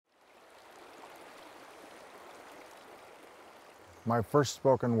My first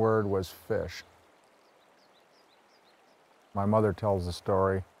spoken word was fish. My mother tells the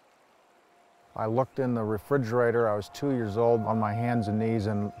story. I looked in the refrigerator, I was 2 years old, on my hands and knees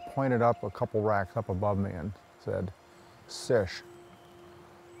and pointed up a couple racks up above me and said, "Sish."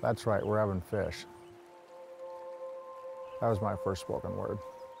 That's right, we're having fish. That was my first spoken word.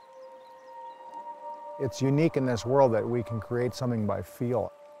 It's unique in this world that we can create something by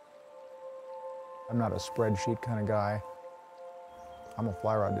feel. I'm not a spreadsheet kind of guy. I'm a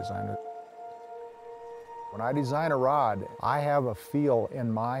fly rod designer. When I design a rod, I have a feel in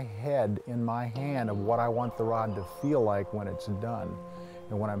my head, in my hand, of what I want the rod to feel like when it's done.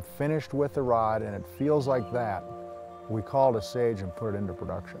 And when I'm finished with the rod and it feels like that, we call it a sage and put it into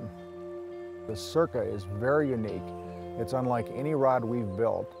production. The Circa is very unique. It's unlike any rod we've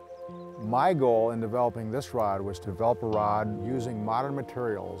built. My goal in developing this rod was to develop a rod using modern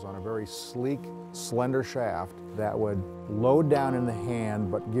materials on a very sleek, slender shaft that would load down in the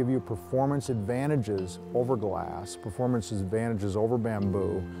hand but give you performance advantages over glass, performance advantages over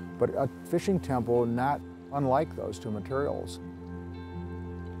bamboo, but a fishing tempo not unlike those two materials.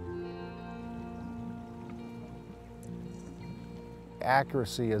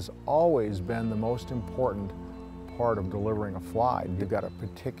 Accuracy has always been the most important part of delivering a fly. You've got a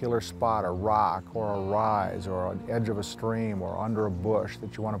particular spot, a rock or a rise or an edge of a stream or under a bush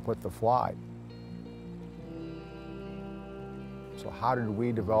that you want to put the fly. So how did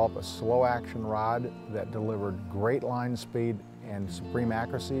we develop a slow action rod that delivered great line speed and supreme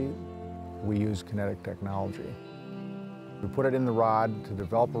accuracy? We used Konnetic technology. We put it in the rod to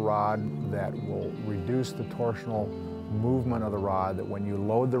develop a rod that will reduce the torsional movement of the rod, that when you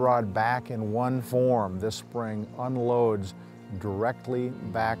load the rod back in one form, this spring unloads directly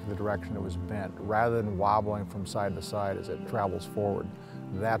back the direction it was bent, rather than wobbling from side to side as it travels forward.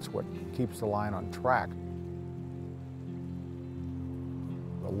 That's what keeps the line on track.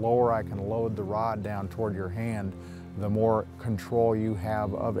 The lower I can load the rod down toward your hand, the more control you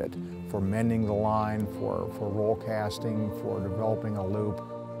have of it for mending the line, for roll casting, for developing a loop.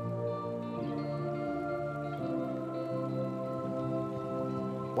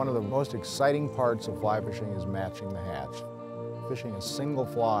 One of the most exciting parts of fly fishing is matching the hatch. Fishing a single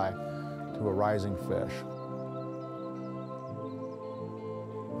fly to a rising fish.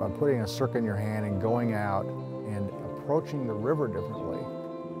 By putting a Circa in your hand and going out and approaching the river differently,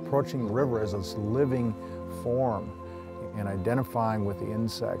 approaching the river as this living form and identifying with the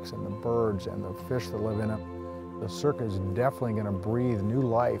insects and the birds and the fish that live in it, the Circa is definitely going to breathe new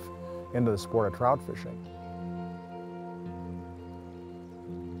life into the sport of trout fishing.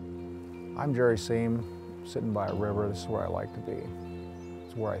 I'm Jerry Seam, sitting by a river. This is where I like to be.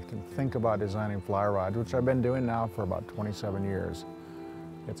 It's where I can think about designing fly rods, which I've been doing now for about 27 years.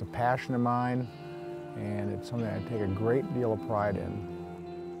 It's a passion of mine, and it's something I take a great deal of pride in.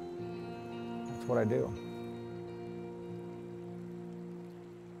 That's what I do.